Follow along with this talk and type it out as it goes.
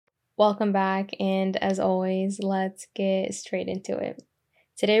Welcome back, and as always, let's get straight into it.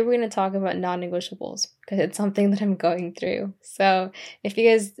 Today, we're going to talk about non negotiables because it's something that I'm going through. So, if you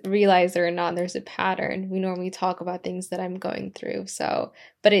guys realize or not, there's a pattern. We normally talk about things that I'm going through.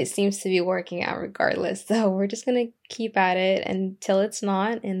 But it seems to be working out regardless. So, we're just going to keep at it until it's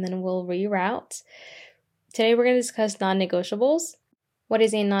not, and then we'll reroute. Today, we're going to discuss non negotiables. What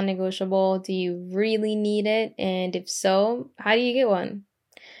is a non negotiable? Do you really need it? And if so, how do you get one?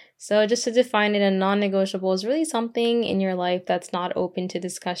 So, just to define it, a non negotiable is really something in your life that's not open to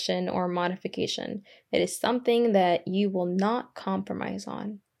discussion or modification. It is something that you will not compromise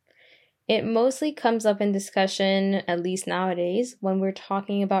on. It mostly comes up in discussion, at least nowadays, when we're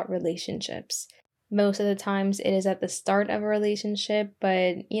talking about relationships. Most of the times it is at the start of a relationship,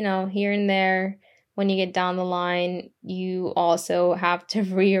 but here and there, when you get down the line, you also have to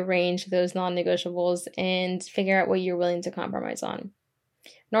rearrange those non negotiables and figure out what you're willing to compromise on.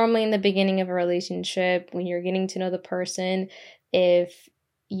 Normally, in the beginning of a relationship, when you're getting to know the person, if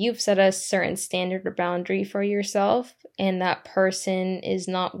you've set a certain standard or boundary for yourself and that person is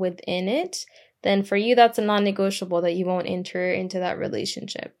not within it, then for you, that's a non-negotiable that you won't enter into that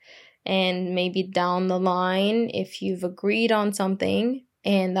relationship. And maybe down the line, if you've agreed on something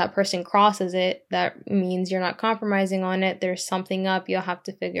and that person crosses it, that means you're not compromising on it. There's something up, you'll have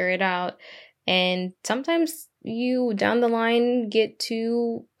to figure it out. And sometimes you down the line get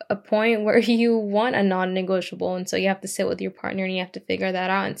to a point where you want a non-negotiable, and so you have to sit with your partner and you have to figure that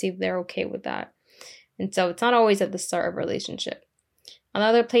out and see if they're okay with that. And so it's not always at the start of a relationship.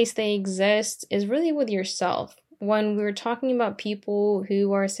 Another place they exist is really with yourself. When we're talking about people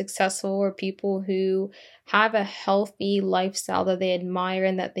who are successful or people who have a healthy lifestyle that they admire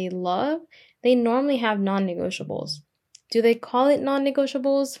and that they love, they normally have non-negotiables. Do they call it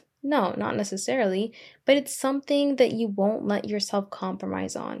non-negotiables? No, not necessarily, but it's something that you won't let yourself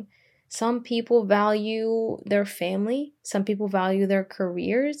compromise on. Some people value their family, some people value their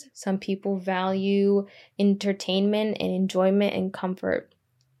careers, some people value entertainment and enjoyment and comfort.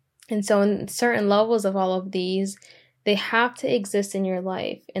 And so in certain levels of all of these, they have to exist in your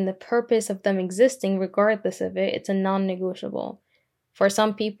life. And the purpose of them existing, regardless of it, it's a non-negotiable. For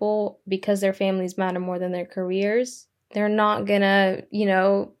some people, because their families matter more than their careers, they're not gonna,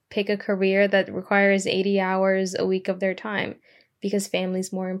 pick a career that requires 80 hours a week of their time because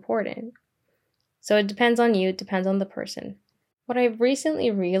family's more important. So it depends on you, it depends on the person. What I've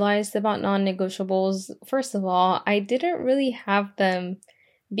recently realized about non-negotiables, first of all, I didn't really have them.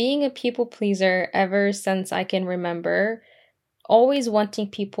 Being a people pleaser ever since I can remember, always wanting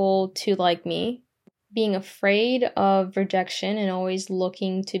people to like me, being afraid of rejection and always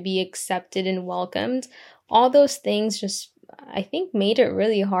looking to be accepted and welcomed, all those things just, I think, made it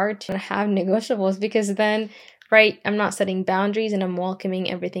really hard to have negotiables because then, right, I'm not setting boundaries and I'm welcoming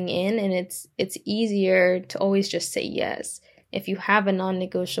everything in, and it's easier to always just say yes. If you have a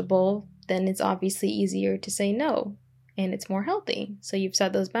non-negotiable, then it's obviously easier to say no, and it's more healthy. So you've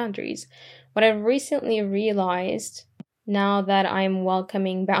set those boundaries. What I've recently realized, now that I'm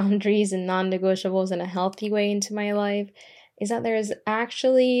welcoming boundaries and non-negotiables in a healthy way into my life, is that there's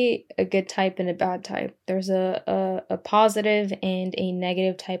actually a good type and a bad type. There's a positive and a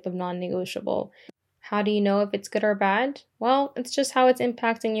negative type of non-negotiable. How do you know if it's good or bad? Well, it's just how it's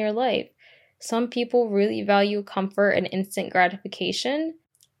impacting your life. Some people really value comfort and instant gratification.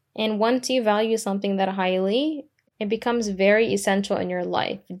 And once you value something that highly, it becomes very essential in your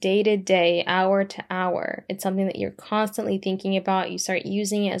life, day to day, hour to hour. It's something that you're constantly thinking about. You start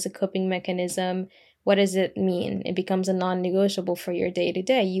using it as a coping mechanism. What does it mean? It becomes a non-negotiable for your day to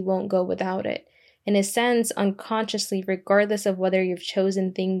day. You won't go without it. In a sense, unconsciously, regardless of whether you've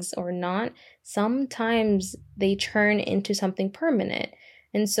chosen things or not, sometimes they turn into something permanent.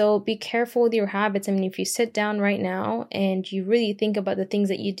 And so be careful with your habits. I mean, if you sit down right now and you really think about the things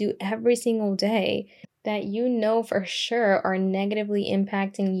that you do every single day that you know for sure are negatively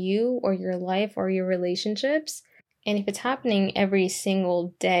impacting you or your life or your relationships, and if it's happening every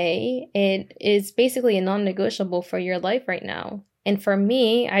single day, it is basically a non-negotiable for your life right now. And for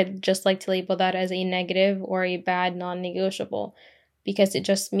me, I'd just like to label that as a negative or a bad non-negotiable, because it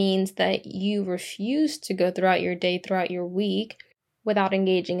just means that you refuse to go throughout your day, throughout your week, without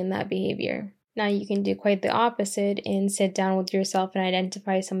engaging in that behavior. Now you can do quite the opposite and sit down with yourself and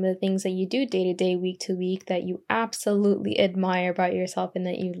identify some of the things that you do day to day, week to week that you absolutely admire about yourself and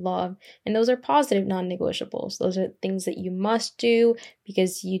that you love. And those are positive non-negotiables. Those are things that you must do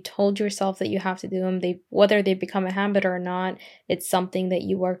because you told yourself that you have to do them. Whether they become a habit or not, it's something that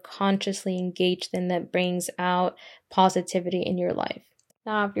you are consciously engaged in that brings out positivity in your life.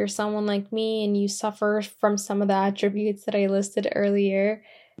 Now, if you're someone like me and you suffer from some of the attributes that I listed earlier,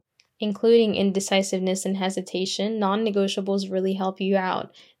 including indecisiveness and hesitation, non-negotiables really help you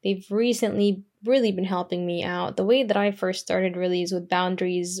out. They've recently really been helping me out. The way that I first started really is with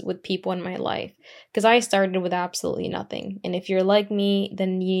boundaries with people in my life, because I started with absolutely nothing. And if you're like me,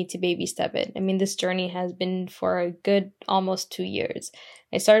 then you need to baby step it. I mean, this journey has been for a good almost 2 years.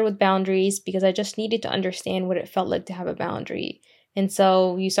 I started with boundaries because I just needed to understand what it felt like to have a boundary. And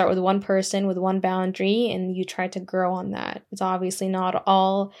so you start with one person, with one boundary, and you try to grow on that. It's obviously not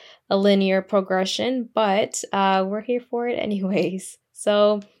all a linear progression, but we're here for it anyways.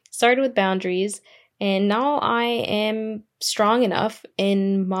 So started with boundaries, and now I am strong enough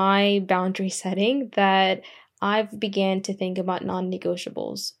in my boundary setting that I've began to think about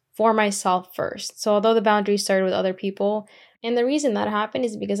non-negotiables for myself first. So although the boundaries started with other people, and the reason that happened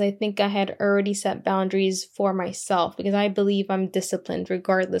is because I think I had already set boundaries for myself, because I believe I'm disciplined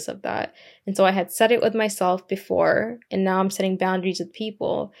regardless of that. And so I had set it with myself before, and now I'm setting boundaries with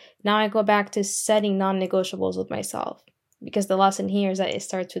people. Now I go back to setting non-negotiables with myself, because the lesson here is that it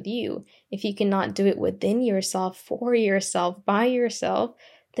starts with you. If you cannot do it within yourself, for yourself, by yourself,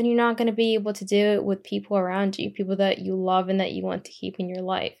 then you're not going to be able to do it with people around you, people that you love and that you want to keep in your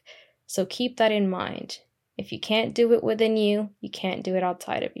life. So keep that in mind. If you can't do it within you, you can't do it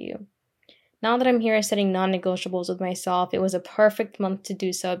outside of you. Now that I'm here setting non-negotiables with myself, it was a perfect month to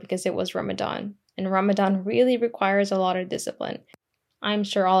do so because it was Ramadan. And Ramadan really requires a lot of discipline. I'm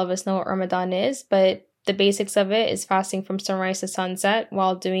sure all of us know what Ramadan is, but the basics of it is fasting from sunrise to sunset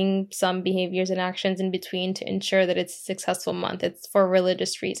while doing some behaviors and actions in between to ensure that it's a successful month. It's for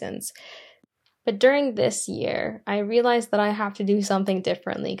religious reasons. But during this year, I realized that I have to do something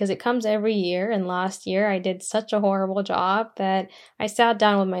differently because it comes every year. And last year, I did such a horrible job that I sat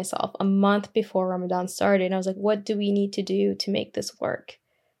down with myself a month before Ramadan started. And I was like, what do we need to do to make this work?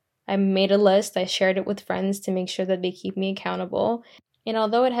 I made a list. I shared it with friends to make sure that they keep me accountable. And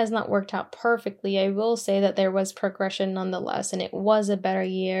although it has not worked out perfectly, I will say that there was progression nonetheless. And it was a better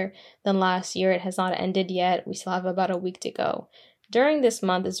year than last year. It has not ended yet. We still have about a week to go. During this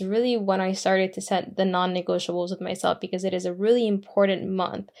month is really when I started to set the non-negotiables with myself, because it is a really important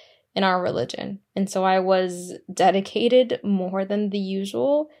month in our religion. And so I was dedicated more than the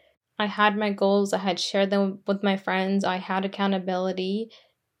usual. I had my goals, I had shared them with my friends, I had accountability,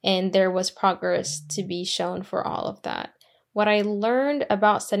 and there was progress to be shown for all of that. What I learned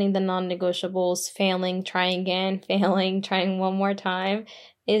about setting the non-negotiables, failing, trying again, failing, trying one more time,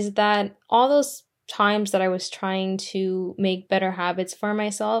 is that all those times that I was trying to make better habits for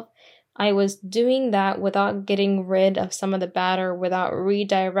myself, I was doing that without getting rid of some of the bad, or without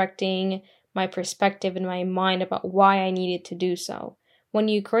redirecting my perspective in my mind about why I needed to do so. When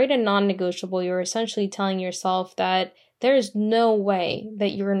you create a non-negotiable, you're essentially telling yourself that there's no way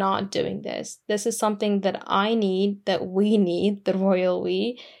that you're not doing this. This is something that I need, that we need, the royal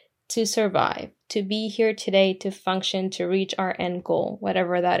we, to survive, to be here today, to function, to reach our end goal,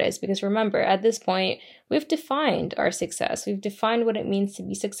 whatever that is. Because remember, at this point, we've defined our success. We've defined what it means to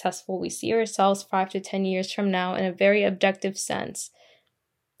be successful. We see ourselves 5 to 10 years from now in a very objective sense.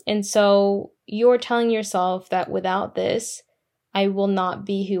 And so you're telling yourself that without this, I will not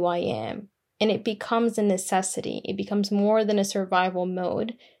be who I am. And it becomes a necessity. It becomes more than a survival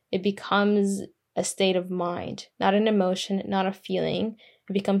mode. It becomes a state of mind, not an emotion, not a feeling.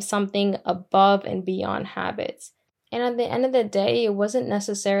 It becomes something above and beyond habits. And at the end of the day, it wasn't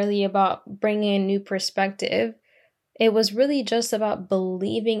necessarily about bringing a new perspective. It was really just about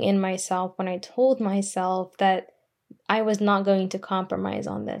believing in myself when I told myself that I was not going to compromise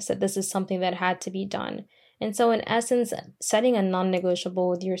on this, that this is something that had to be done. And so in essence, setting a non-negotiable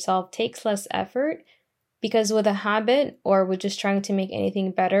with yourself takes less effort, because with a habit or with just trying to make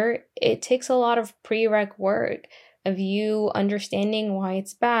anything better, it takes a lot of prereq work of you understanding why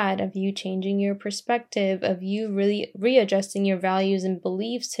it's bad, of you changing your perspective, of you really readjusting your values and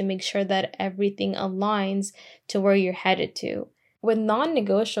beliefs to make sure that everything aligns to where you're headed to. With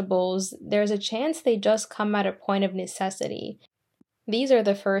non-negotiables, there's a chance they just come at a point of necessity. These are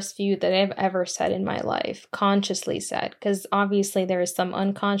the first few that I've ever said in my life, consciously said, because obviously there is some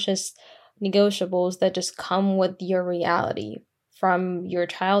unconscious negotiables that just come with your reality from your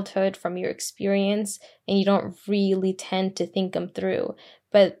childhood, from your experience, and you don't really tend to think them through.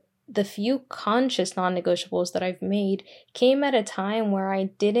 But the few conscious non-negotiables that I've made came at a time where I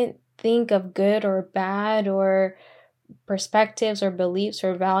didn't think of good or bad or perspectives or beliefs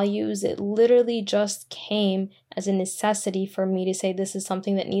or values. It literally just came as a necessity for me to say this is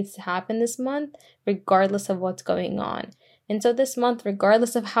something that needs to happen this month, regardless of what's going on. And so this month,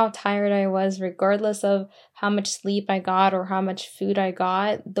 regardless of how tired I was, regardless of how much sleep I got or how much food I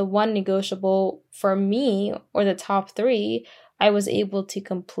got, the one negotiable for me, or the top 3, I was able to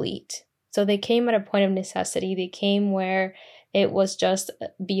complete. So they came at a point of necessity. They came where it was just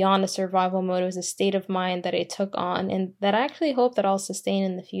beyond a survival mode. It was a state of mind that I took on and that I actually hope that I'll sustain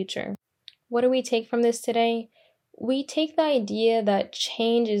in the future. What do we take from this today? We take the idea that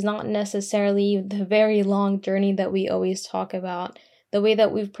change is not necessarily the very long journey that we always talk about. The way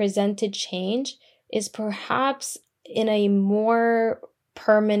that we've presented change is perhaps in a more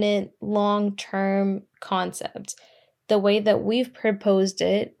permanent, long-term concept. The way that we've proposed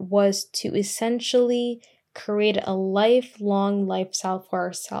it was to essentially create a lifelong lifestyle for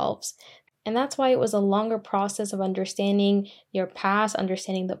ourselves. And that's why it was a longer process of understanding your past,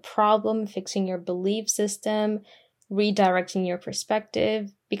 understanding the problem, fixing your belief system, redirecting your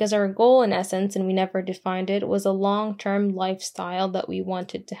perspective, because our goal in essence, and we never defined it, was a long-term lifestyle that we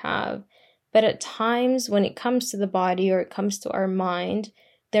wanted to have. But at times when it comes to the body or it comes to our mind,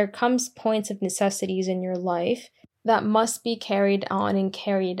 there comes points of necessities in your life that must be carried on and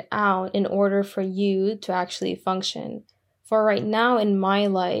carried out in order for you to actually function. For right now in my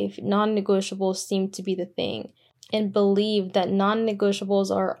life, non-negotiables seem to be the thing, and believe that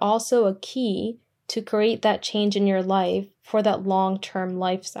non-negotiables are also a key to create that change in your life for that long-term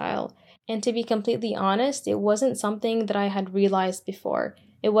lifestyle. And to be completely honest, it wasn't something that I had realized before.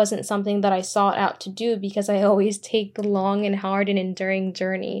 It wasn't something that I sought out to do because I always take the long and hard and enduring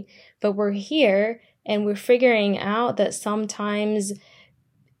journey. But we're here and we're figuring out that sometimes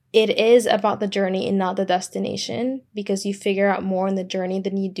it is about the journey and not the destination, because you figure out more in the journey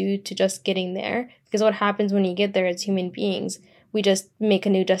than you do to just getting there. Because what happens when you get there as human beings, we just make a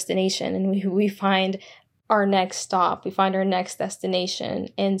new destination and we find our next stop, we find our next destination.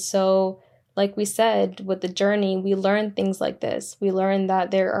 And so, like we said, with the journey, we learn things like this. We learn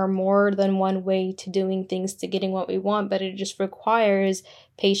that there are more than one way to doing things, to getting what we want, but it just requires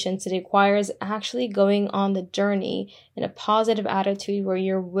patience. It requires actually going on the journey in a positive attitude where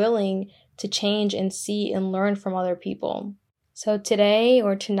you're willing to change and see and learn from other people. So today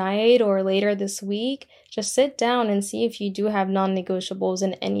or tonight or later this week, just sit down and see if you do have non-negotiables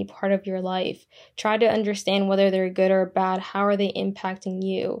in any part of your life. Try to understand whether they're good or bad. How are they impacting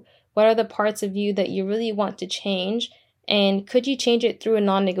you? What are the parts of you that you really want to change? And could you change it through a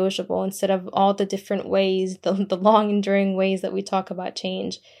non-negotiable instead of all the different ways, the long enduring ways that we talk about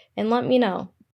change? And let me know.